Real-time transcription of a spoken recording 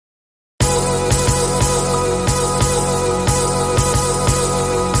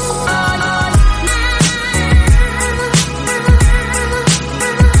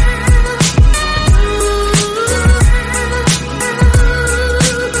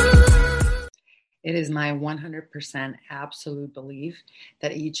It is my 100% absolute belief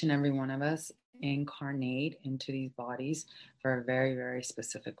that each and every one of us incarnate into these bodies for a very, very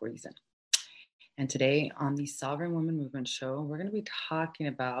specific reason. And today on the Sovereign Woman Movement Show, we're going to be talking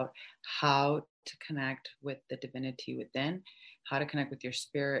about how to connect with the divinity within, how to connect with your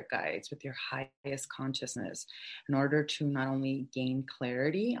spirit guides, with your highest consciousness, in order to not only gain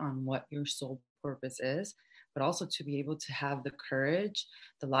clarity on what your soul purpose is, but also to be able to have the courage,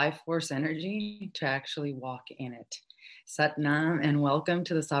 the life force energy to actually walk in it. Satnam, and welcome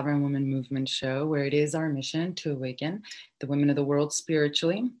to the Sovereign Woman Movement Show, where it is our mission to awaken the women of the world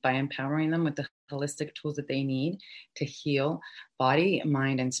spiritually by empowering them with the holistic tools that they need to heal body,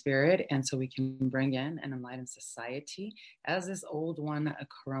 mind, and spirit. And so we can bring in an enlightened society as this old one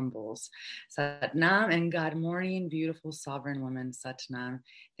crumbles. Satnam, and good morning, beautiful sovereign woman. Satnam.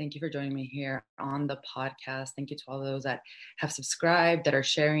 Thank you for joining me here on the podcast. Thank you to all those that have subscribed, that are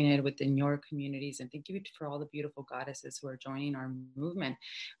sharing it within your communities. And thank you for all the beautiful goddesses who are joining our movement,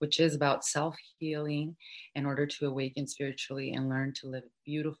 which is about self-healing in order to awaken spiritually and learn to live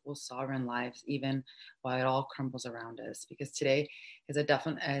beautiful sovereign lives, even while it all crumbles around us. Because today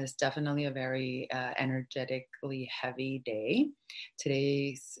is definitely a very energetically heavy day.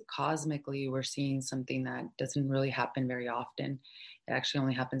 Today's cosmically, we're seeing something that doesn't really happen very often. It actually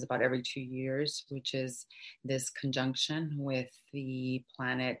only happens about every 2 years, which is this conjunction with the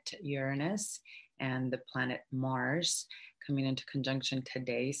planet Uranus and the planet Mars coming into conjunction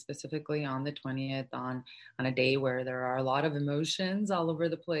today, specifically on the 20th, on a day where there are a lot of emotions all over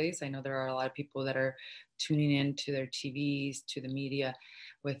the place. I know there are a lot of people that are tuning in to their TVs, to the media,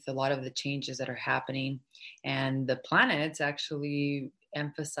 with a lot of the changes that are happening. And the planets actually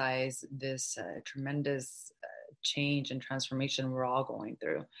emphasize this tremendous change and transformation we're all going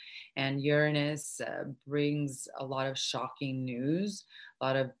through. And Uranus brings a lot of shocking news, a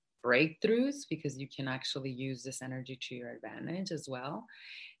lot of breakthroughs, because you can actually use this energy to your advantage as well.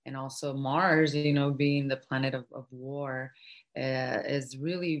 And also Mars, being the planet of war, is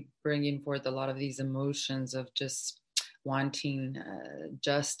really bringing forth a lot of these emotions of just wanting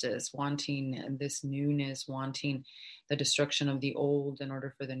justice, wanting this newness, wanting the destruction of the old in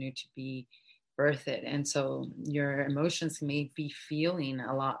order for the new to be birthed. And so your emotions may be feeling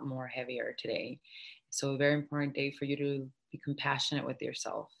a lot more heavier today. So a very important day for you to be compassionate with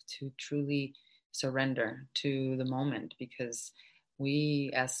yourself, to truly surrender to the moment, because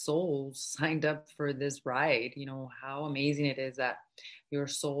we as souls signed up for this ride. How amazing it is that your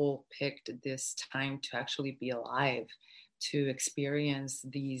soul picked this time to actually be alive, to experience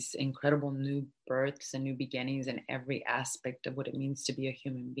these incredible new births and new beginnings in every aspect of what it means to be a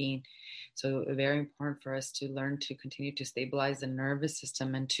human being. So very important for us to learn to continue to stabilize the nervous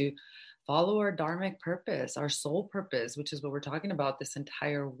system and to follow our dharmic purpose, our soul purpose, which is what we're talking about this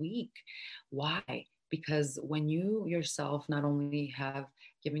entire week. Why? Because when you yourself not only have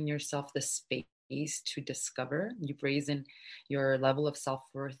given yourself the space to discover, you've raised your level of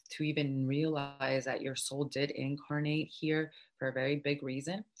self-worth to even realize that your soul did incarnate here for a very big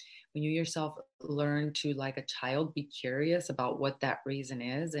reason. When you yourself learn to, like a child, be curious about what that reason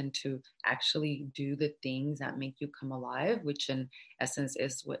is and to actually do the things that make you come alive, which in essence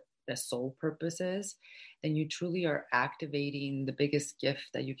is what the soul purpose is, then you truly are activating the biggest gift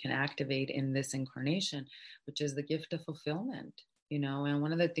that you can activate in this incarnation, which is the gift of fulfillment. And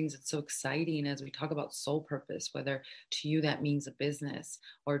one of the things that's so exciting as we talk about soul purpose, whether to you that means a business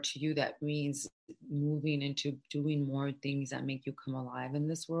or to you that means moving into doing more things that make you come alive in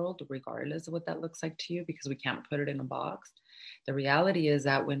this world, regardless of what that looks like to you, because we can't put it in a box. The reality is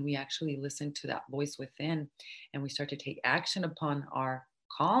that when we actually listen to that voice within and we start to take action upon our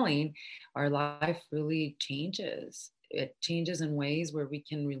calling, our life really changes. It changes in ways where we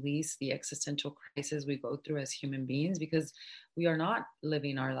can release the existential crisis we go through as human beings, because we are not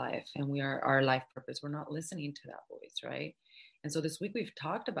living our life and we are our life purpose. We're not listening to that voice, right? And so this week we've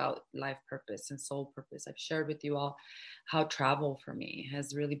talked about life purpose and soul purpose. I've shared with you all how travel for me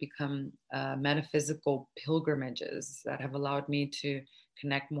has really become metaphysical pilgrimages that have allowed me to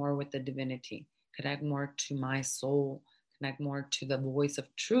connect more with the divinity, connect more to my soul, connect more to the voice of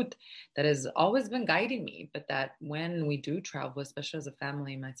truth that has always been guiding me. But that when we do travel, especially as a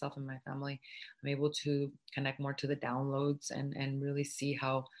family, myself and my family, I'm able to connect more to the downloads and really see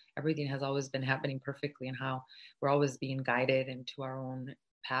how everything has always been happening perfectly and how we're always being guided into our own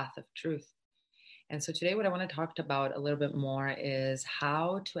path of truth. And so today what I want to talk about a little bit more is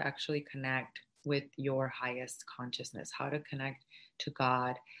how to actually connect with your highest consciousness, how to connect to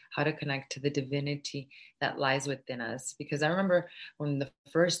God, how to connect to the divinity that lies within us. Because I remember when the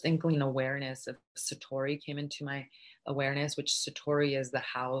first inkling awareness of Satori came into my awareness, which Satori is the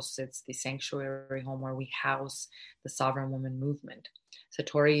house, it's the sanctuary home where we house the sovereign woman movement.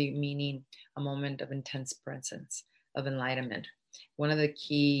 Satori meaning a moment of intense presence, of enlightenment. One of the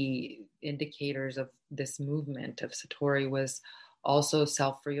key indicators of this movement of Satori was also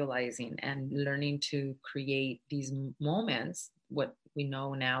self-realizing and learning to create these moments, what we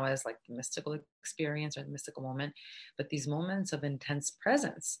know now as like the mystical experience or the mystical moment, but these moments of intense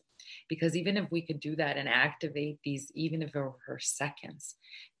presence. Because even if we could do that and activate these, even if it were for seconds,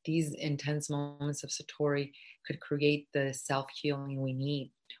 these intense moments of Satori could create the self-healing we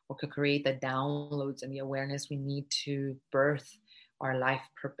need, or could create the downloads and the awareness we need to birth our life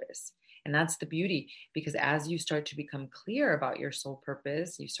purpose. And that's the beauty, because as you start to become clear about your soul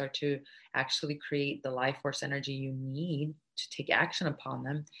purpose, you start to actually create the life force energy you need to take action upon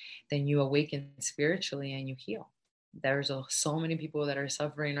them, then you awaken spiritually and you heal. There's so many people that are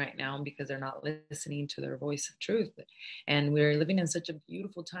suffering right now because they're not listening to their voice of truth. And we're living in such a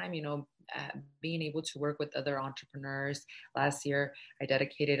beautiful time, being able to work with other entrepreneurs. Last year, I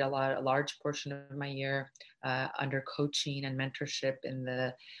dedicated a large portion of my year under coaching and mentorship in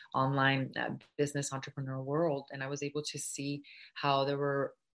the online business entrepreneur world. And I was able to see how there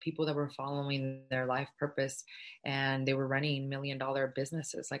were people that were following their life purpose and they were running $1 million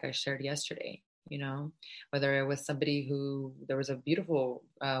businesses, like I shared yesterday. Whether it was there was a beautiful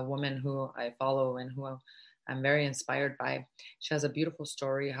woman who I follow and who I'm very inspired by. She has a beautiful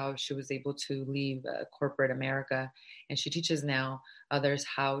story how she was able to leave corporate America, and she teaches now others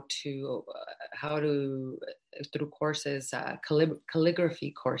how to through courses,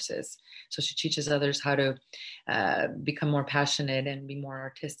 calligraphy courses. So she teaches others how to become more passionate and be more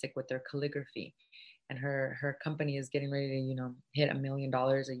artistic with their calligraphy. And her company is getting ready to hit $1 million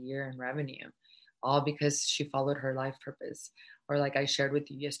a year in revenue, all because she followed her life purpose. Or like I shared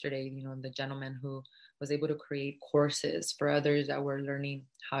with you yesterday, the gentleman who was able to create courses for others that were learning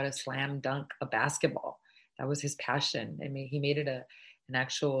how to slam dunk a basketball. That was his passion. He made it an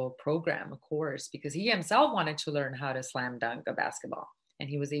actual program, a course, because he himself wanted to learn how to slam dunk a basketball. And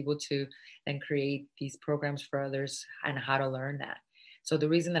he was able to then create these programs for others and how to learn that. So the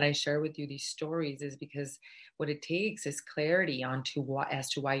reason that I share with you these stories is because what it takes is clarity as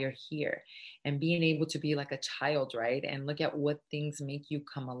to why you're here, and being able to be like a child, right? And look at what things make you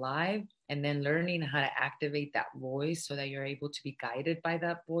come alive, and then learning how to activate that voice so that you're able to be guided by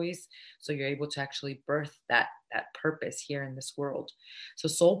that voice. So you're able to actually birth that purpose here in this world. So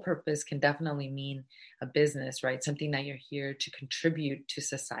soul purpose can definitely mean a business, right? Something that you're here to contribute to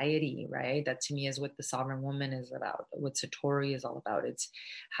society, right? That to me is what the sovereign woman is about, what Satori is all about. It's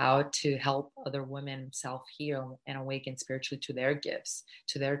how to help other women self-heal and awaken spiritually to their gifts,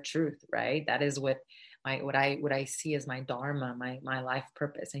 to their truth, right? That is what I see as my dharma, my life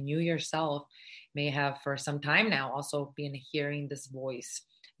purpose. And you yourself may have for some time now also been hearing this voice.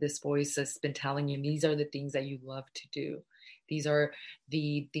 This voice has been telling you these are the things that you love to do. These are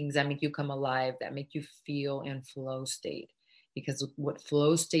the things that make you come alive, that make you feel in flow state. Because what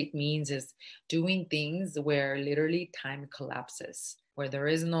flow state means is doing things where literally time collapses, where there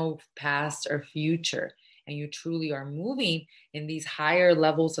is no past or future, and you truly are moving in these higher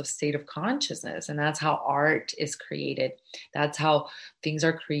levels of state of consciousness. And that's how art is created. That's how things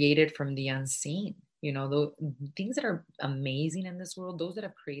are created from the unseen. The things that are amazing in this world, those that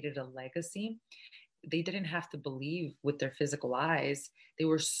have created a legacy, they didn't have to believe with their physical eyes. They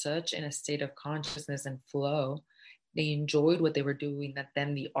were such in a state of consciousness and flow. They enjoyed what they were doing, that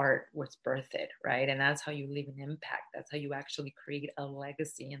then the art was birthed, right? And that's how you leave an impact. That's how you actually create a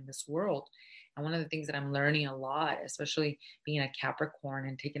legacy in this world. And one of the things that I'm learning a lot, especially being a Capricorn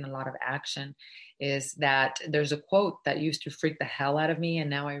and taking a lot of action, is that there's a quote that used to freak the hell out of me. And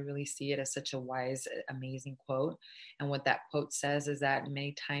now I really see it as such a wise, amazing quote. And what that quote says is that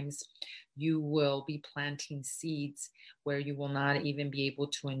many times you will be planting seeds where you will not even be able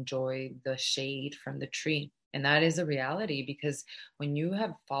to enjoy the shade from the tree. And that is a reality, because when you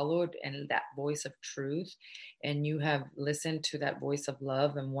have followed and that voice of truth, and you have listened to that voice of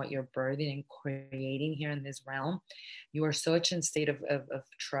love and what you're birthing and creating here in this realm, you are such in state of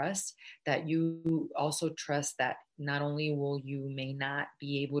trust that you also trust that not only will you may not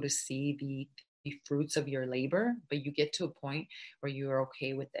be able to see the fruits of your labor, but you get to a point where you are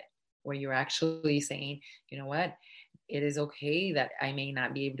okay with it, where you're actually saying, you know what? It is okay that I may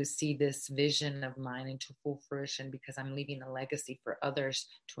not be able to see this vision of mine into full fruition, because I'm leaving a legacy for others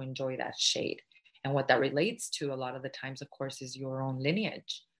to enjoy that shade. And what that relates to a lot of the times, of course, is your own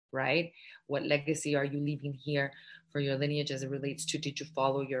lineage, right? What legacy are you leaving here for your lineage as it relates to, did you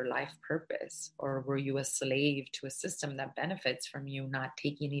follow your life purpose, or were you a slave to a system that benefits from you not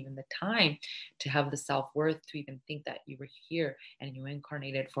taking even the time to have the self-worth to even think that you were here and you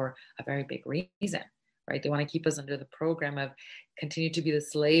incarnated for a very big reason, right? They want to keep us under the program of continue to be the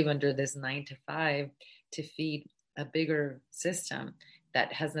slave under this 9 to 5 to feed a bigger system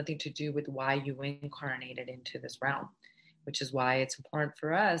that has nothing to do with why you incarnated into this realm, which is why it's important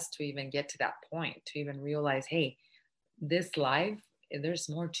for us to even get to that point, to even realize, hey, this life, there's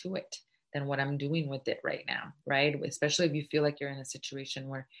more to it than what I'm doing with it right now, right? Especially if you feel like you're in a situation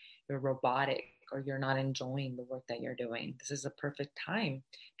where you're robotic or you're not enjoying the work that you're doing. This is a perfect time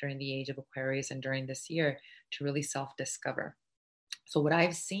during the age of Aquarius and during this year to really self-discover. So what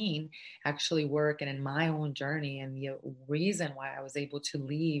I've seen actually work, and in my own journey, and the reason why I was able to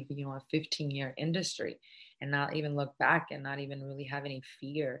leave, a 15-year industry and not even look back and not even really have any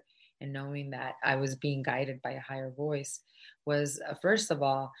fear, and knowing that I was being guided by a higher voice, was first of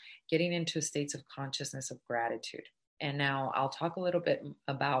all, getting into states of consciousness of gratitude. And now I'll talk a little bit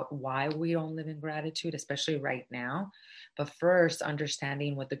about why we don't live in gratitude, especially right now. But first,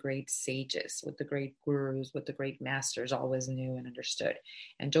 understanding what the great sages, what the great gurus, what the great masters always knew and understood.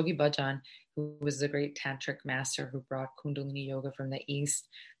 And Yogi Bhajan, who was the great tantric master who brought Kundalini yoga from the East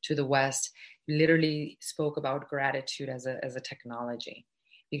to the West, literally spoke about gratitude as a technology.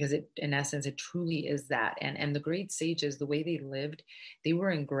 Because in essence, it truly is that. And the great sages, the way they lived, they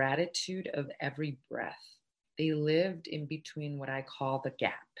were in gratitude of every breath. They lived in between what I call the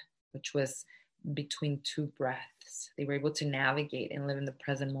gap, which was between two breaths. They were able to navigate and live in the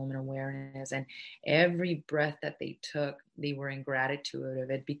present moment awareness. And every breath that they took, they were in gratitude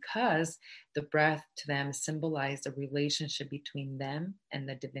of it, because the breath to them symbolized a relationship between them and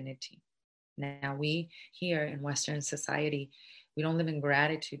the divinity. Now, we here in Western society, we don't live in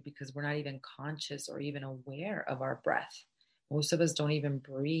gratitude because we're not even conscious or even aware of our breath. Most of us don't even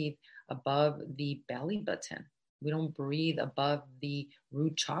breathe above the belly button. We don't breathe above the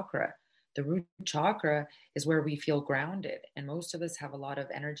root chakra. The root chakra is where we feel grounded. And most of us have a lot of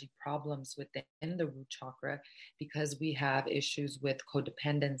energy problems within the root chakra because we have issues with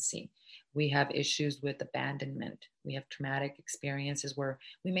codependency. We have issues with abandonment. We have traumatic experiences where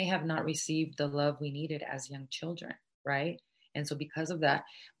we may have not received the love we needed as young children, right? And so because of that,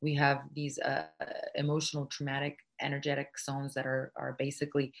 we have these emotional, traumatic, energetic zones that are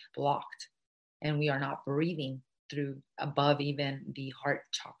basically blocked. And we are not breathing through above even the heart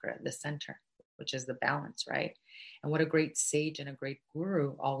chakra, the center, which is the balance, right? And what a great sage and a great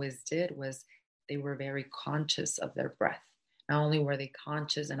guru always did was they were very conscious of their breath. Not only were they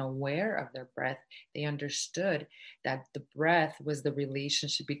conscious and aware of their breath, they understood that the breath was the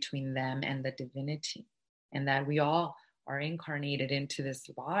relationship between them and the divinity, and that we all are incarnated into this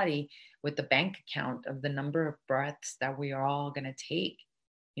body with the bank account of the number of breaths that we are all going to take.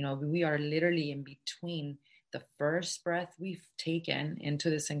 We are literally in between the first breath we've taken into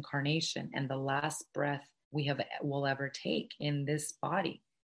this incarnation and the last breath will ever take in this body.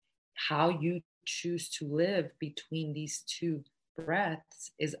 How you choose to live between these two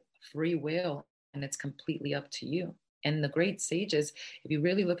breaths is free will, and it's completely up to you. And the great sages, if you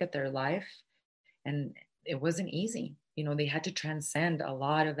really look at their life, and it wasn't easy. They had to transcend a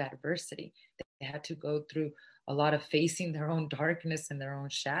lot of adversity. They had to go through a lot of facing their own darkness and their own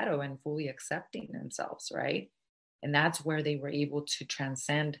shadow and fully accepting themselves, right? And that's where they were able to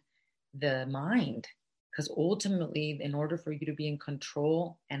transcend the mind. Because ultimately, in order for you to be in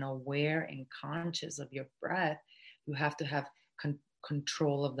control and aware and conscious of your breath, you have to have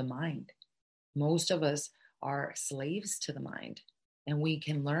control of the mind. Most of us are slaves to the mind, and we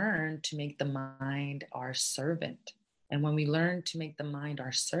can learn to make the mind our servant. And when we learn to make the mind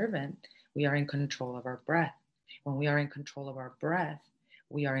our servant, we are in control of our breath. When we are in control of our breath,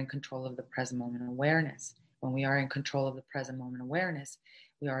 we are in control of the present moment awareness. When we are in control of the present moment awareness,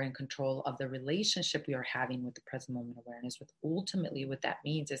 we are in control of the relationship we are having with the present moment awareness. With ultimately, what that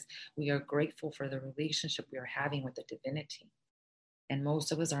means is we are grateful for the relationship we are having with the divinity. And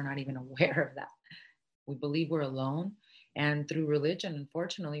most of us are not even aware of that. We believe we're alone. And through religion,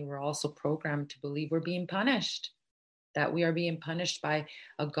 unfortunately, we're also programmed to believe we're being punished, that we are being punished by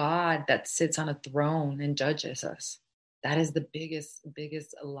a God that sits on a throne and judges us. That is the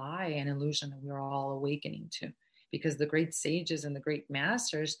biggest lie and illusion that we're all awakening to. Because the great sages and the great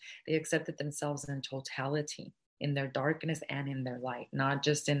masters, they accepted themselves in totality, in their darkness and in their light, not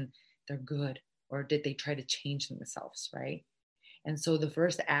just in their good, or did they try to change themselves, right? And so the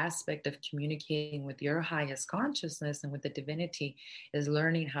first aspect of communicating with your highest consciousness and with the divinity is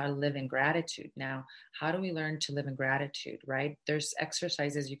learning how to live in gratitude. Now, how do we learn to live in gratitude, right? There's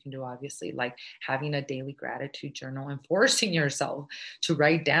exercises you can do, obviously, like having a daily gratitude journal and forcing yourself to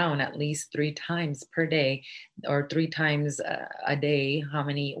write down at least 3 times per day or 3 times a day, how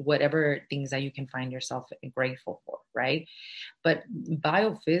many, whatever things that you can find yourself grateful for, right? But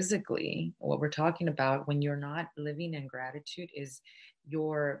biophysically, what we're talking about when you're not living in gratitude is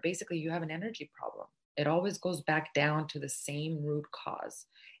you're basically you have an energy problem. It always goes back down to the same root cause,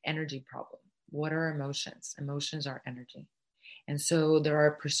 energy problem. What are emotions? Emotions are energy. And so there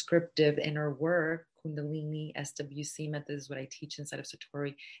are prescriptive inner work, Kundalini, SWC methods, what I teach inside of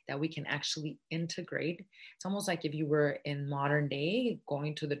Satori, that we can actually integrate. It's almost like if you were in modern day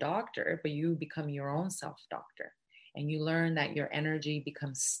going to the doctor, but you become your own self doctor and you learn that your energy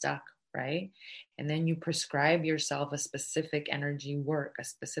becomes stuck, right? And then you prescribe yourself a specific energy work, a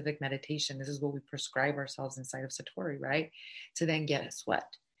specific meditation. This is what we prescribe ourselves inside of Satori, right? To then guess what?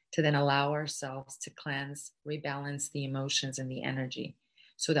 To then allow ourselves to cleanse, rebalance the emotions and the energy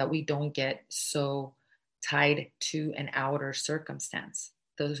so that we don't get so tied to an outer circumstance.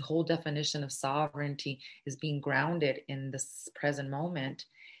 The whole definition of sovereignty is being grounded in this present moment,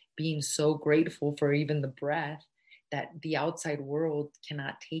 being so grateful for even the breath that the outside world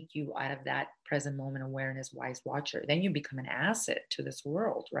cannot take you out of that present moment awareness wise watcher. Then you become an asset to this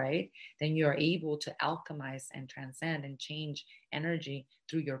world, right? Then you are able to alchemize and transcend and change energy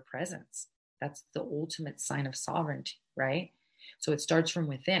through your presence. That's the ultimate sign of sovereignty, right? So it starts from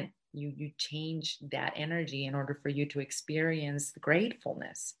within. You change that energy in order for you to experience the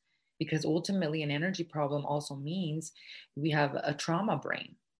gratefulness, because ultimately an energy problem also means we have a trauma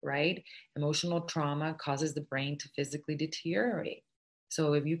brain, right? Emotional trauma causes the brain to physically deteriorate.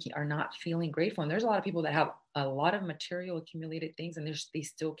 So if you are not feeling grateful, and there's a lot of people that have a lot of material accumulated things and they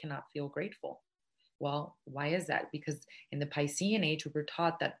still cannot feel grateful. Well, why is that? Because in the Piscean age, we were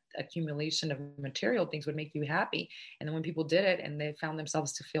taught that accumulation of material things would make you happy. And then when people did it and they found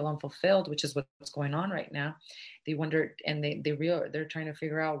themselves to feel unfulfilled, which is what's going on right now, they wondered and they're trying to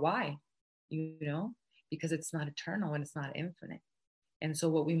figure out why, because it's not eternal and it's not infinite. And so,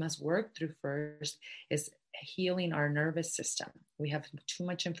 what we must work through first is healing our nervous system. We have too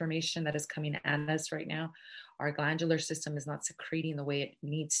much information that is coming at us right now. Our glandular system is not secreting the way it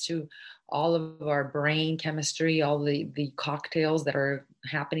needs to. All of our brain chemistry, all the cocktails that are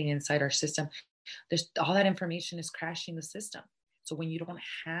happening inside our system, all that information is crashing the system. So when you don't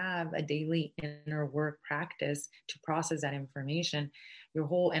have a daily inner work practice to process that information, your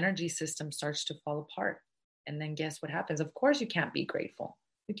whole energy system starts to fall apart. And then guess what happens? Of course, you can't be grateful.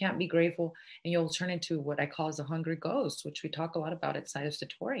 You can't be grateful, and you'll turn into what I call as a hungry ghost, which we talk a lot about at Side of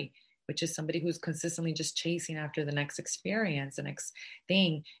Satori, which is somebody who's consistently just chasing after the next experience, the next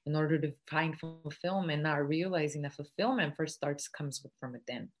thing, in order to find fulfillment, not realizing that fulfillment first comes from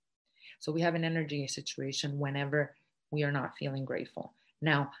within. So we have an energy situation whenever we are not feeling grateful.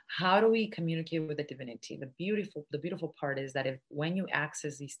 Now, how do we communicate with the divinity? The beautiful part is that when you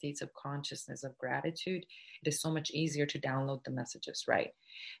access these states of consciousness of gratitude, it is so much easier to download the messages, right?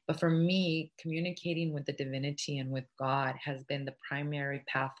 But for me, communicating with the divinity and with God has been the primary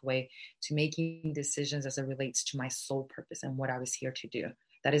pathway to making decisions as it relates to my soul purpose and what I was here to do.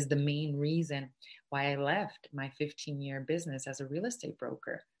 That is the main reason why I left my 15-year business as a real estate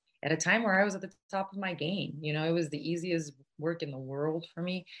broker at a time where I was at the top of my game. It was the easiest work in the world for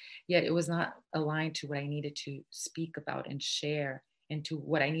me, yet it was not aligned to what I needed to speak about and share, and to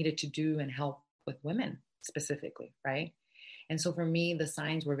what I needed to do and help with women specifically, right? And so for me, the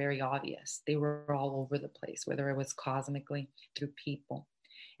signs were very obvious. They were all over the place, whether it was cosmically, through people.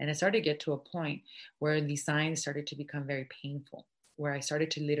 And it started to get to a point where the signs started to become very painful, where I started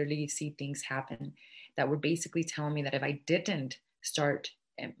to literally see things happen that were basically telling me that if I didn't start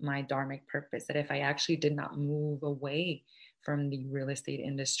my dharmic purpose, that if I actually did not move away from the real estate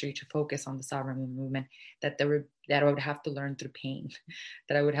industry to focus on the sovereign movement, that I would have to learn through pain,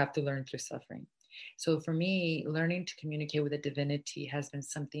 that I would have to learn through suffering. So for me, learning to communicate with the divinity has been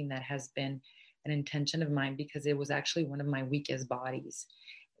something that has been an intention of mine, because it was actually one of my weakest bodies.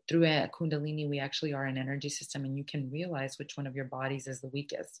 Through a Kundalini, we actually are an energy system, and you can realize which one of your bodies is the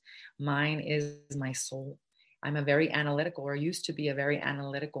weakest. Mine is my soul. I'm a very analytical, or used to be a very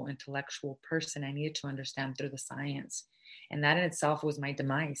analytical, intellectual person. I needed to understand through the science. And that in itself was my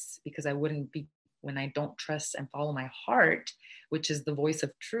demise, because I wouldn't be, when I don't trust and follow my heart, which is the voice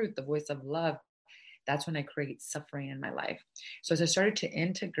of truth, the voice of love, that's when I create suffering in my life. So as I started to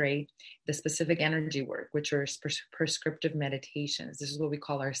integrate the specific energy work, which are prescriptive meditations, this is what we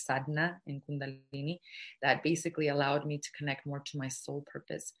call our sadhana in Kundalini, that basically allowed me to connect more to my soul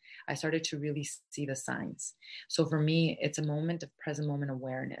purpose. I started to really see the signs. So for me, it's a moment of present moment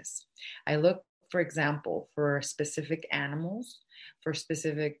awareness. I look, for example, for specific animals, for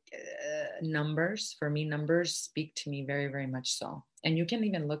specific numbers. For me, numbers speak to me very, very much so. And you can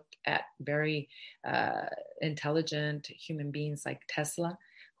even look at very intelligent human beings like Tesla,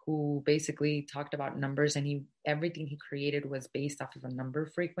 who basically talked about numbers, and everything he created was based off of a number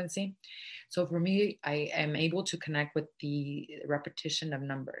frequency. So for me, I am able to connect with the repetition of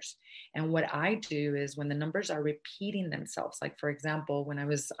numbers. And what I do is when the numbers are repeating themselves, like for example, when I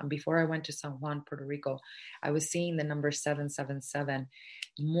was before I went to San Juan, Puerto Rico, I was seeing the number 777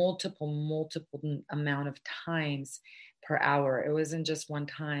 multiple amount of times per hour. It wasn't just one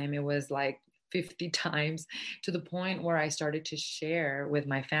time, it was like 50 times, to the point where I started to share with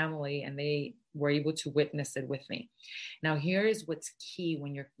my family and they were able to witness it with me. Now, here is what's key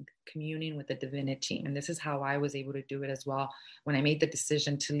when you're communing with the divinity. And this is how I was able to do it as well when I made the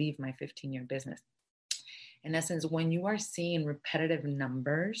decision to leave my 15-year business. In essence, when you are seeing repetitive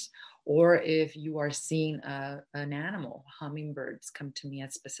numbers, or if you are seeing an animal, hummingbirds come to me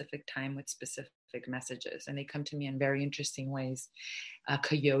at specific time with specific messages, and they come to me in very interesting ways.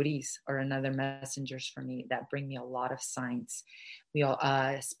 Coyotes are another messengers for me that bring me a lot of signs. We all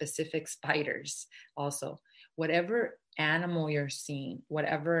specific spiders also. Whatever animal you're seeing,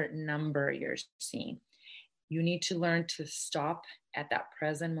 whatever number you're seeing, you need to learn to stop at that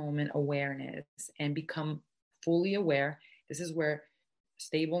present moment awareness and become fully aware. This is where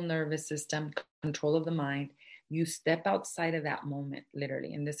stable nervous system, control of the mind, you step outside of that moment,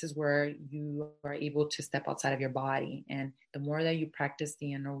 literally. And this is where you are able to step outside of your body. And the more that you practice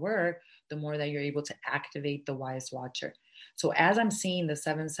the inner work, the more that you're able to activate the wise watcher. So as I'm seeing the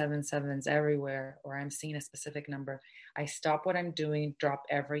 777s everywhere, or I'm seeing a specific number, I stop what I'm doing, drop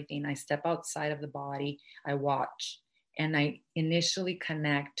everything. I step outside of the body, I watch, and I initially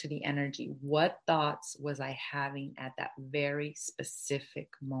connect to the energy. What thoughts was I having at that very specific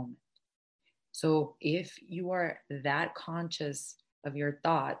moment? So if you are that conscious of your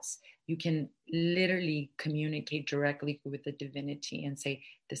thoughts, you can literally communicate directly with the divinity and say,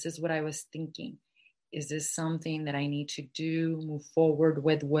 this is what I was thinking. Is this something that I need to do, move forward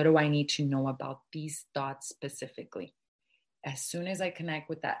with? What do I need to know about these thoughts specifically? As soon as I connect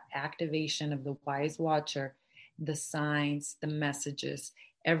with that activation of the wise watcher, the signs, the messages,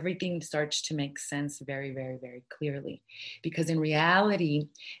 everything starts to make sense very, very, very clearly. Because in reality,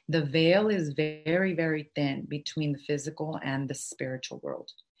 the veil is very, very thin between the physical and the spiritual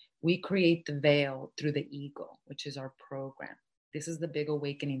world. We create the veil through the ego, which is our program. This is the big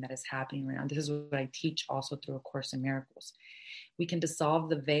awakening that is happening right now. This is what I teach also through A Course in Miracles. We can dissolve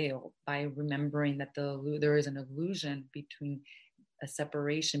the veil by remembering that there is an illusion between a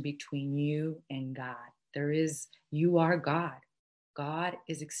separation between you and God. You are God. God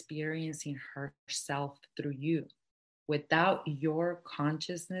is experiencing herself through you. Without your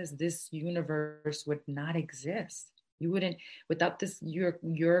consciousness, this universe would not exist. You wouldn't, without this,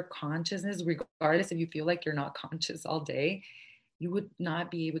 your consciousness, regardless if you feel like you're not conscious all day, you would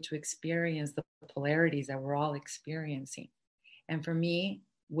not be able to experience the polarities that we're all experiencing. And for me,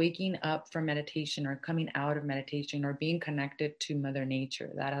 waking up from meditation or coming out of meditation or being connected to Mother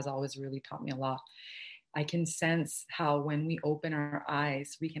Nature, that has always really taught me a lot. I can sense how when we open our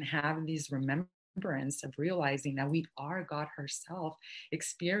eyes, we can have these remembrance of realizing that we are God herself,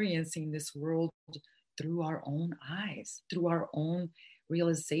 experiencing this world through our own eyes, through our own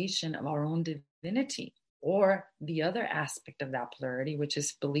realization of our own divinity. Or the other aspect of that polarity, which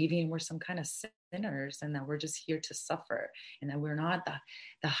is believing we're some kind of sinners and that we're just here to suffer and that we're not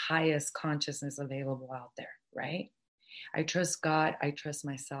the highest consciousness available out there, right? I trust God. I trust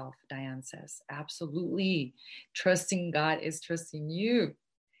myself, Diane says. Absolutely. Trusting God is trusting you.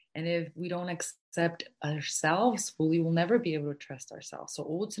 And if we don't accept ourselves fully, we'll never be able to trust ourselves. So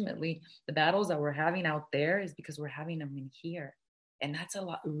ultimately, the battles that we're having out there is because we're having them in here. And that's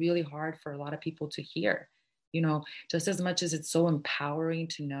really hard for a lot of people to hear. You know, just as much as it's so empowering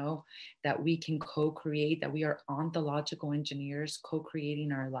to know that we can co-create, that we are ontological engineers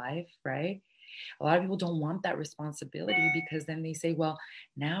co-creating our life, right? A lot of people don't want that responsibility because then they say, well,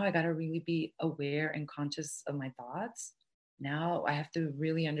 now I got to really be aware and conscious of my thoughts. Now I have to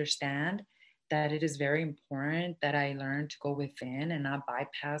really understand that it is very important that I learn to go within and not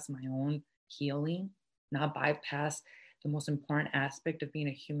bypass my own healing, not bypass the most important aspect of being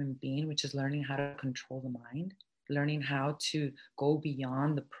a human being, which is learning how to control the mind, learning how to go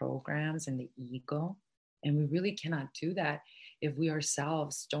beyond the programs and the ego. And we really cannot do that if we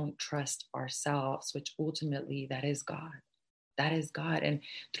ourselves don't trust ourselves, which ultimately that is God. That is God. And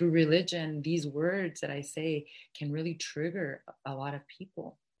through religion, these words that I say can really trigger a lot of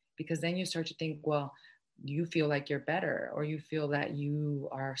people, because then you start to think, well, you feel like you're better, or you feel that you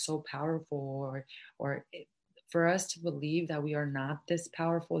are so powerful, or for us to believe that we are not this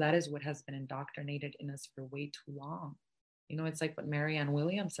powerful, that is what has been indoctrinated in us for way too long. It's like what Marianne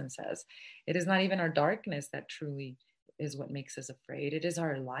Williamson says. It is not even our darkness that truly is what makes us afraid. It is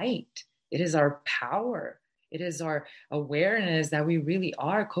our light. It is our power. It is our awareness that we really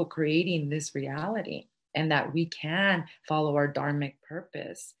are co-creating this reality, and that we can follow our dharmic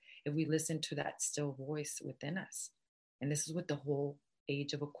purpose if we listen to that still voice within us. And this is what the whole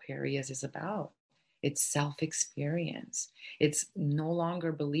age of Aquarius is about. It's self-experience. It's no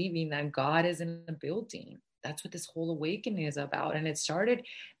longer believing that God is in a building. That's what this whole awakening is about. And it started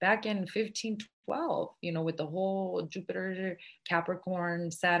back in 1512, with the whole Jupiter,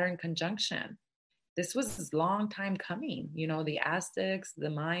 Capricorn, Saturn conjunction. This was a long time coming. The Aztecs, the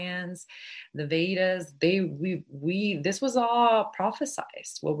Mayans, the Vedas, this was all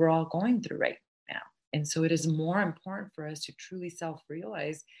prophesized, what we're all going through right now. And so it is more important for us to truly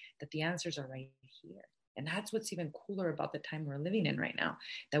self-realize that the answers are right here. And that's what's even cooler about the time we're living in right now,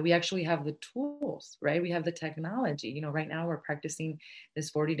 that we actually have the tools, right? We have the technology. Right now we're practicing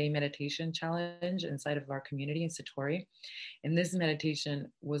this 40-day meditation challenge inside of our community in Satori. And this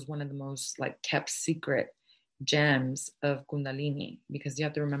meditation was one of the most kept secret gems of Kundalini, because you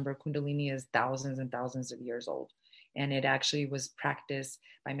have to remember Kundalini is thousands and thousands of years old. And it actually was practiced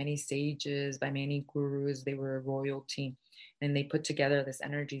by many sages, by many gurus. They were royalty, and they put together this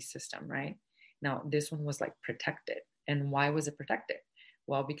energy system, right? Now, this one was protected. And why was it protected?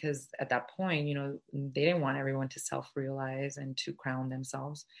 Well, because at that point, they didn't want everyone to self-realize and to crown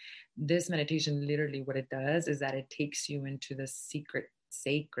themselves. This meditation, literally what it does is that it takes you into the secret,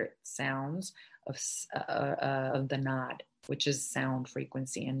 sacred sounds of the Nad, which is sound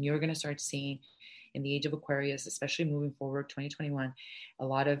frequency. And you're going to start seeing in the age of Aquarius, especially moving forward, 2021, a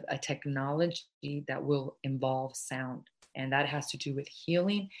lot of a technology that will involve sound. And that has to do with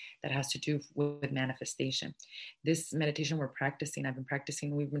healing, that has to do with manifestation. This meditation we've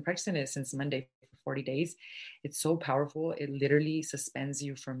been practicing it since Monday for 40 days. It's so powerful. It literally suspends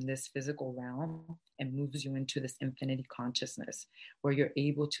you from this physical realm and moves you into this infinity consciousness, where you're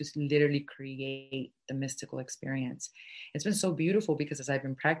able to literally create the mystical experience. It's been so beautiful, because as I've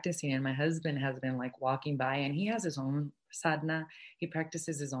been practicing, and my husband has been walking by, and he has his own sadhana. He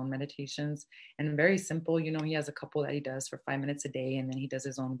practices his own meditations, and very simple. He has a couple that he does for 5 minutes a day, and then he does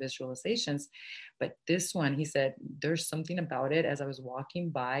his own visualizations. But this one, he said, there's something about it. As I was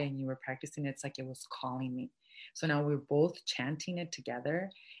walking by and you were practicing, it's like it was calling me. So now we're both chanting it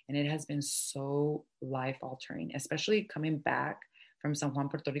together, and it has been so life altering, especially coming back from San Juan,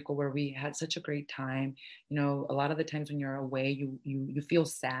 Puerto Rico, where we had such a great time. A lot of the times when you're away, you feel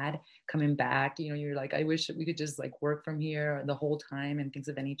sad coming back. You're like, I wish we could just work from here the whole time and things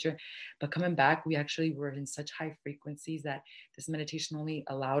of that nature. But coming back, we actually were in such high frequencies that this meditation only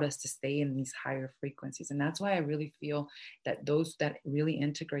allowed us to stay in these higher frequencies. And that's why I really feel that those that really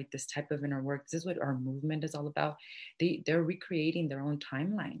integrate this type of inner work, this is what our movement is all about. They're recreating their own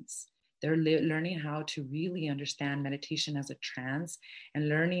timelines. They're learning how to really understand meditation as a trance, and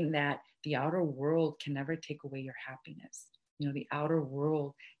learning that the outer world can never take away your happiness. The outer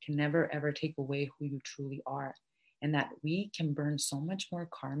world can never, ever take away who you truly are. And that we can burn so much more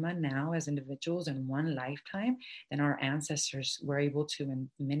karma now as individuals in one lifetime than our ancestors were able to in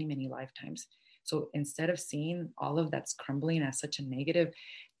many, many lifetimes. So instead of seeing all of that's crumbling as such a negative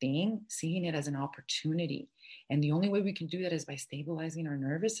thing, seeing it as an opportunity. And the only way we can do that is by stabilizing our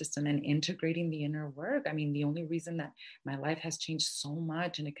nervous system and integrating the inner work. I mean, the only reason that my life has changed so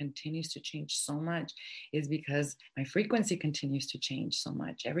much, and it continues to change so much, is because my frequency continues to change so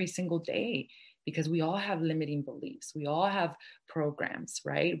much every single day. Because we all have limiting beliefs. We all have programs,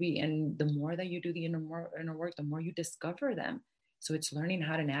 right? And the more that you do the inner work, the more you discover them. So it's learning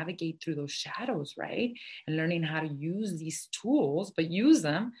how to navigate through those shadows, right? And learning how to use these tools, but use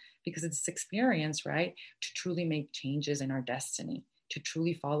them because it's experience, right? To truly make changes in our destiny, to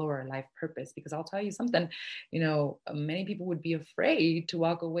truly follow our life purpose. Because I'll tell you something, many people would be afraid to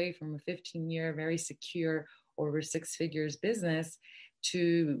walk away from a 15-year, very secure, over 6 figures business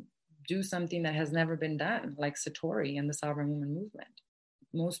to do something that has never been done, like Satori and the Sovereign Woman movement.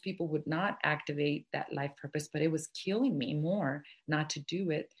 Most people would not activate that life purpose, but it was killing me more not to do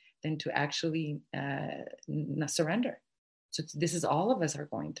it than to actually surrender. So this is, all of us are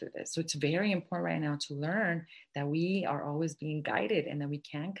going through this. So it's very important right now to learn that we are always being guided and that we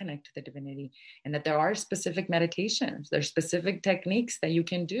can connect to the divinity, and that there are specific meditations, there's specific techniques that you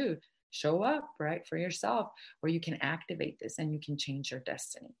can do. Show up, right, for yourself, where you can activate this and you can change your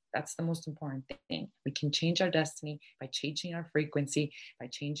destiny. That's the most important thing. We can change our destiny by changing our frequency, by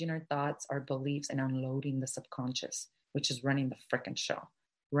changing our thoughts, our beliefs, and unloading the subconscious, which is running the freaking show.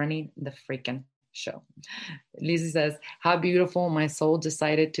 Running the freaking show. Lizzie says, how beautiful, my soul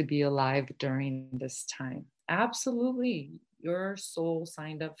decided to be alive during this time. Absolutely. Your soul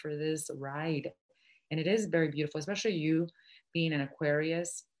signed up for this ride. And it is very beautiful, especially you being an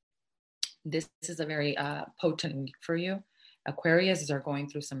Aquarius. This is a very potent week for you. Aquarius are going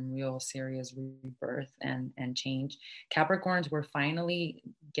through some real serious rebirth and change. Capricorns, we're finally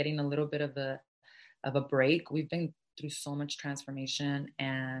getting a little bit of a break. We've been through so much transformation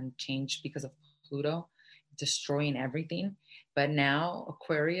and change because of Pluto destroying everything. But now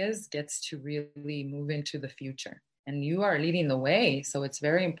Aquarius gets to really move into the future. And you are leading the way. So it's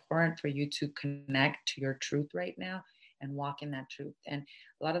very important for you to connect to your truth right now and walk in that truth. And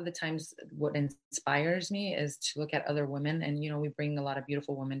a lot of the times what inspires me is to look at other women. And, we bring a lot of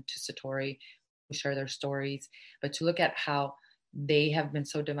beautiful women to Satori, who share their stories, but to look at how they have been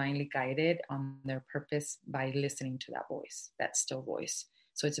so divinely guided on their purpose by listening to that voice, that still voice.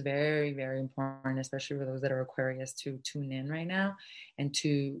 So it's very, very important, especially for those that are Aquarius, to tune in right now. And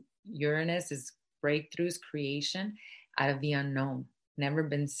to Uranus is breakthroughs, creation out of the unknown, never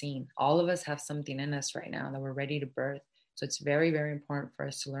been seen. All of us have something in us right now that we're ready to birth. So it's very, very important for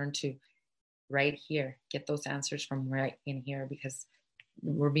us to learn to right here, get those answers from right in here, because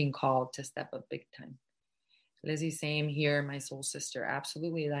we're being called to step up big time. Lizzie, same here, my soul sister.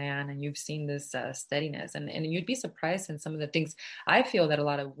 Absolutely, Diane. And you've seen this steadiness. And you'd be surprised in some of the things. I feel that a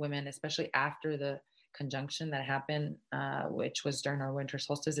lot of women, especially after the conjunction that happened, which was during our winter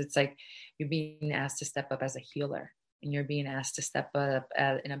solstice, it's like you're being asked to step up as a healer. And you're being asked to step up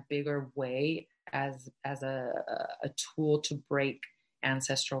in a bigger way as a tool to break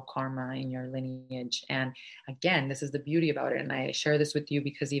ancestral karma in your lineage. And again, this is the beauty about it. And I share this with you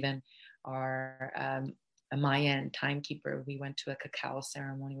because even our a Mayan timekeeper, we went to a cacao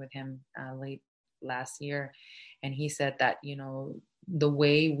ceremony with him late last year. And he said that, the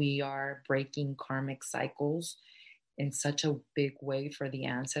way we are breaking karmic cycles in such a big way for the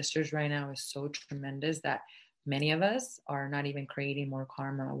ancestors right now is so tremendous that many of us are not even creating more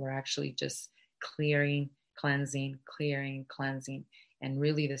karma. We're actually just clearing, cleansing. And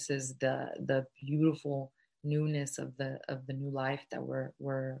really, this is the beautiful newness of the new life that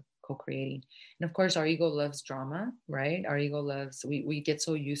we're co-creating. And of course, our ego loves drama, right? Our ego loves, we get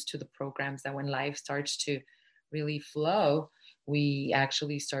so used to the programs that when life starts to really flow, we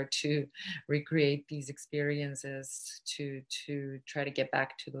actually start to recreate these experiences to try to get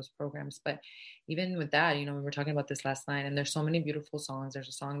back to those programs. But even with that, we were talking about this last night, and there's so many beautiful songs. There's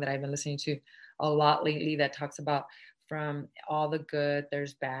a song that I've been listening to a lot lately that talks about, from all the good,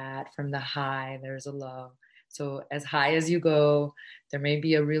 there's bad, from the high, there's a low. So as high as you go, there may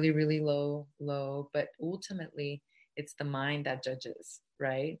be a really, really low, but ultimately it's the mind that judges,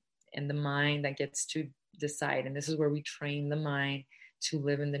 right? And the mind that gets to decide. And this is where we train the mind to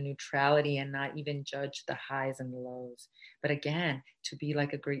live in the neutrality and not even judge the highs and the lows. But again, to be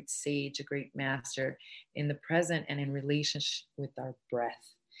like a great sage, a great master in the present and in relationship with our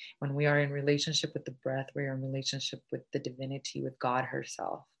breath. When we are in relationship with the breath, we are in relationship with the divinity, with God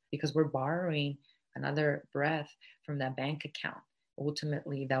herself, because we're borrowing another breath from that bank account,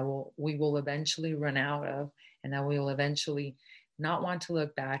 ultimately, that we will eventually run out of, and that we will eventually not want to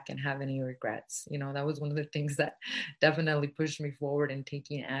look back and have any regrets. That was one of the things that definitely pushed me forward in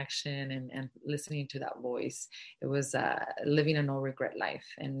taking action and listening to that voice. It was living a no regret life,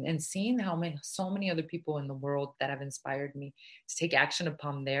 and seeing how so many other people in the world that have inspired me to take action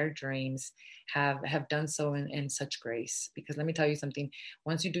upon their dreams have done so in such grace. Because let me tell you something,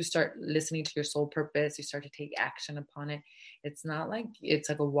 once you do start listening to your soul purpose, you start to take action upon it. It's not like it's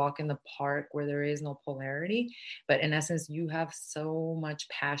like a walk in the park where there is no polarity, but in essence, you have so much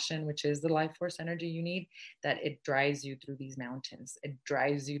passion, which is the life force energy you need, that it drives you through these mountains. It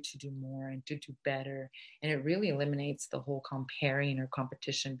drives you to do more and to do better. And it really eliminates the whole comparing or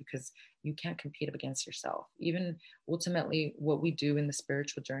competition, because you can't compete against yourself. Even ultimately, what we do in the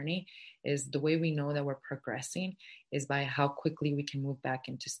spiritual journey is the way we know that we're progressing is by how quickly we can move back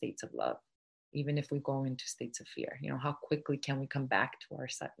into states of love. Even if we go into states of fear, how quickly can we come back to our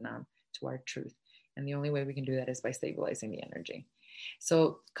Satnam, to our truth? And the only way we can do that is by stabilizing the energy.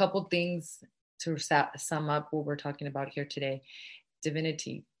 So a couple things to sum up what we're talking about here today.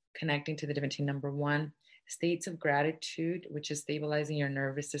 Divinity, connecting to the divinity. Number one, States of gratitude, which is stabilizing your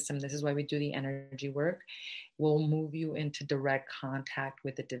nervous system. This is why we do the energy work, will move you into direct contact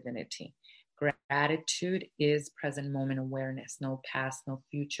with the divinity. Gratitude is present moment awareness, no past, no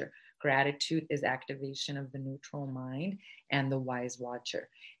future. Gratitude is activation of the neutral mind and the wise watcher.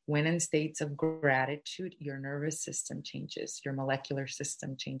 When in states of gratitude, your nervous system changes, your molecular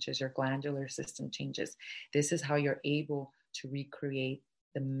system changes, your glandular system changes. This is how you're able to recreate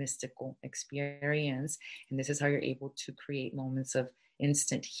the mystical experience. And this is how you're able to create moments of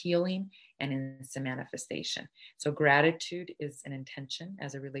instant healing and instant manifestation. So gratitude is an intention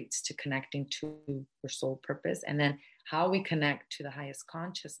as it relates to connecting to your soul purpose. And then how we connect to the highest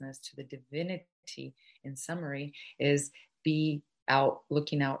consciousness, to the divinity, in summary, is be out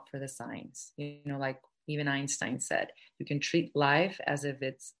looking out for the signs. Like even Einstein said, you can treat life as if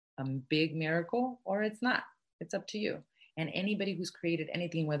it's a big miracle or it's not. It's up to you. And anybody who's created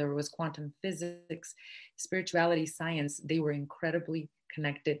anything, whether it was quantum physics, spirituality, science, they were incredibly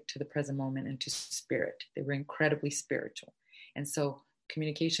connected to the present moment and to spirit. They were incredibly spiritual. And so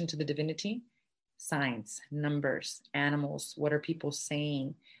communication to the divinity, signs, numbers, animals, what are people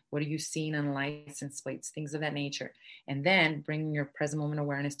saying? What are you seeing on license plates? Things of that nature. And then bringing your present moment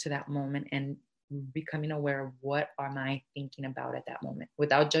awareness to that moment and becoming aware of what am I thinking about at that moment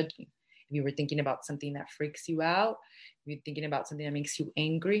without judging. If you were thinking about something that freaks you out, if you're thinking about something that makes you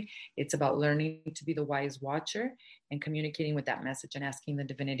angry, it's about learning to be the wise watcher and communicating with that message and asking the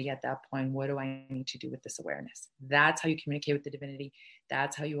divinity at that point, what do I need to do with this awareness? That's how you communicate with the divinity.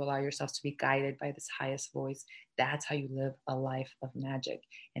 That's how you allow yourself to be guided by this highest voice. That's how you live a life of magic.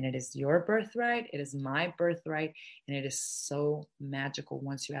 And it is your birthright. It is my birthright. And it is so magical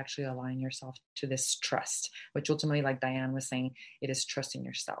once you actually align yourself to this trust, which ultimately, like Diane was saying, it is trusting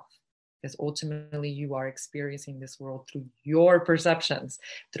yourself. Because ultimately you are experiencing this world through your perceptions,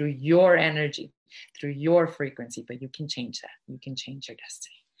 through your energy, through your frequency, but you can change that. You can change your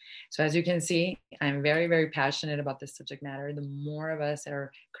destiny. So as you can see, I'm very, very passionate about this subject matter. The more of us that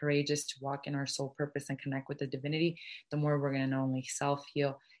are courageous to walk in our soul purpose and connect with the divinity, the more we're going to not only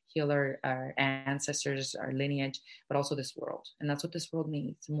self-heal, heal our ancestors, our lineage, but also this world. And that's what this world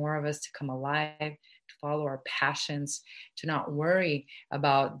needs. More of us to come alive, to follow our passions, to not worry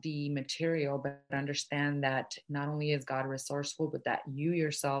about the material, but understand that not only is God resourceful, but that you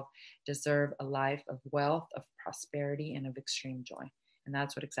yourself deserve a life of wealth, of prosperity, and of extreme joy. And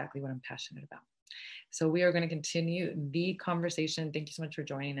that's exactly what I'm passionate about. So we are going to continue the conversation. Thank you so much for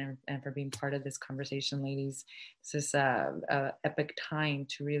joining and for being part of this conversation, ladies. This is a epic time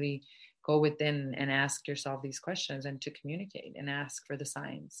to really go within and ask yourself these questions and to communicate and ask for the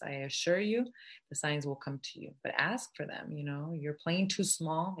signs. I assure you, the signs will come to you, but ask for them. You're playing too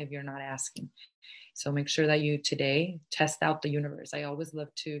small if you're not asking. So make sure that you today test out the universe. I always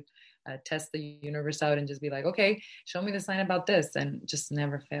love to test the universe out and just be like, okay, show me the sign about this, and just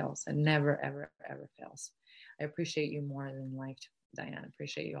never fails. And never, ever, ever fails. I appreciate you more than life, Diane.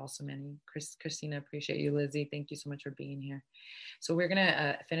 Appreciate you also, Manny. Christina, appreciate you. Lizzie, thank you so much for being here. So we're going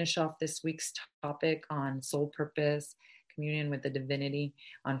to finish off this week's topic on soul purpose, communion with the divinity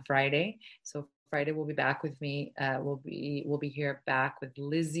on Friday. So Friday we'll be back with me. We'll be here back with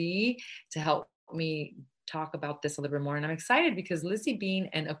Lizzie to help me talk about this a little bit more. And I'm excited because Lizzie, being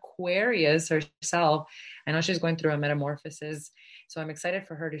an Aquarius herself, I know she's going through a metamorphosis. So I'm excited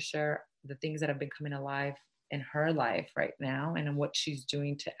for her to share the things that have been coming alive in her life right now and what she's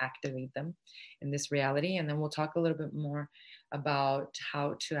doing to activate them in this reality. And then we'll talk a little bit more about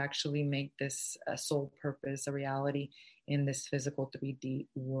how to actually make this soul purpose a reality in this physical 3D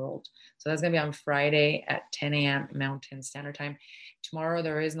world. So that's going to be on Friday at 10 a.m. Mountain Standard Time. Tomorrow,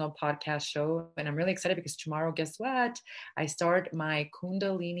 there is no podcast show. And I'm really excited because tomorrow, guess what? I start my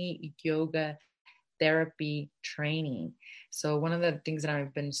Kundalini Yoga therapy training. So one of the things that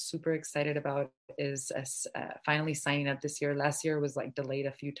I've been super excited about is finally signing up this year. Last year was like delayed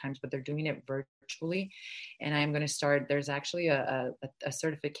a few times, but they're doing it virtually. And I'm going to start, there's actually a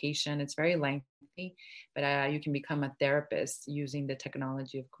certification. It's very lengthy, but you can become a therapist using the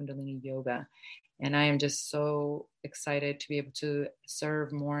technology of Kundalini Yoga. And I am just so excited to be able to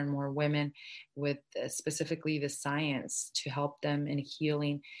serve more and more women with specifically the science to help them in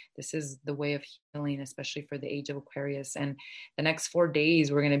healing. This is the way of healing, especially for the age of Aquarius. And the next 4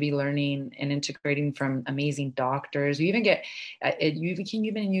 days, we're going to be learning and integrating from amazing doctors. You even get, you can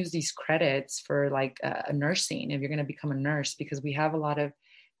even use these credits for like nursing if you're going to become a nurse, because we have a lot of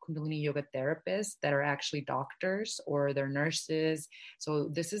Kundalini yoga therapists that are actually doctors or they're nurses. So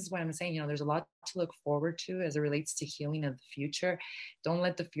this is what I'm saying, there's a lot to look forward to as it relates to healing of the future. Don't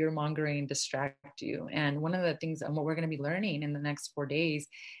let the fear mongering distract you. And one of the things and what we're going to be learning in the next 4 days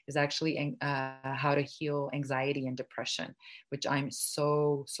is actually how to heal anxiety and depression, which I'm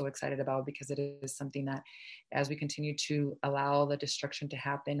so excited about, because it is something that as we continue to allow the destruction to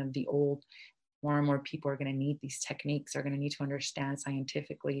happen of the old, more and more people are going to need these techniques, are going to need to understand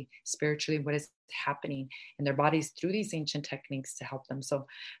scientifically, spiritually, what is happening in their bodies through these ancient techniques to help them. So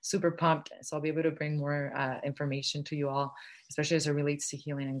super pumped. So I'll be able to bring more information to you all, especially as it relates to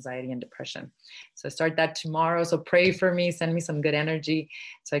healing anxiety and depression. So start that tomorrow. So pray for me, send me some good energy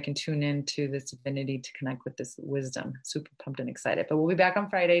so I can tune into this divinity to connect with this wisdom. Super pumped and excited. But we'll be back on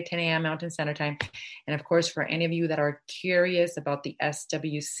Friday, 10 a.m. Mountain Standard Time. And of course, for any of you that are curious about the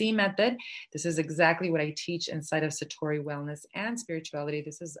SWC method, this is exactly what I teach inside of Satori Wellness and Spirituality.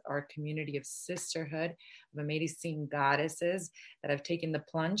 This is our community of sisterhood, of amazing goddesses that have taken the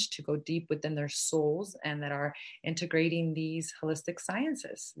plunge to go deep within their souls and that are integrating these holistic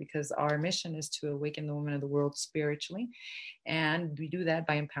sciences, because our mission is to awaken the women of the world spiritually. And we do that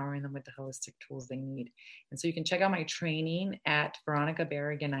by empowering them with the holistic tools they need. And so you can check out my training at Veronica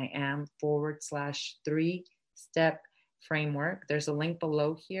Berrigan I am /3-step framework. There's a link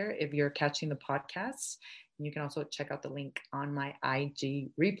below here if you're catching the podcast. You can also check out the link on my IG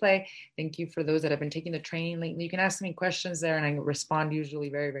replay. Thank you for those that have been taking the training lately. You can ask me questions there and I respond usually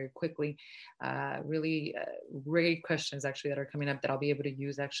very, very quickly. Really great questions actually that are coming up that I'll be able to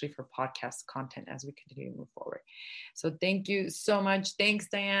use actually for podcast content as we continue to move forward. So thank you so much. Thanks,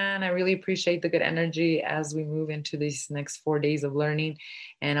 Diane. I really appreciate the good energy as we move into these next 4 days of learning.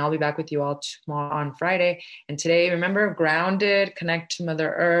 And I'll be back with you all tomorrow on Friday. And today, remember, grounded, connect to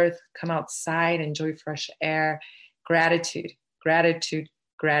Mother Earth, come outside, enjoy fresh air, gratitude, gratitude,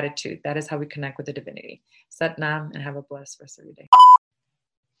 gratitude. That is how we connect with the divinity. Sat Nam, and have a blessed rest of your day.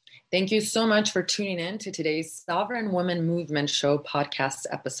 Thank you so much for tuning in to today's Sovereign Woman Movement Show podcast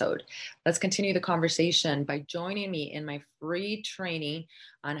episode. Let's continue the conversation by joining me in my free training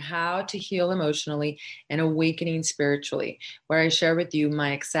on how to heal emotionally and awakening spiritually, where I share with you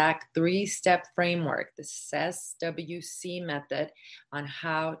my exact 3-step framework, the SWC method, on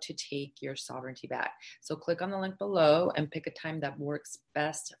how to take your sovereignty back. So click on the link below and pick a time that works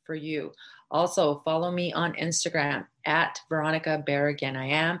best for you. Also, follow me on Instagram at Veronica Berrigan I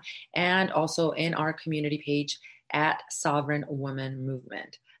am, and also in our community page at Sovereign Woman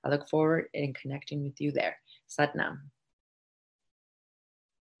Movement. I look forward in connecting with you there. Sat Nam.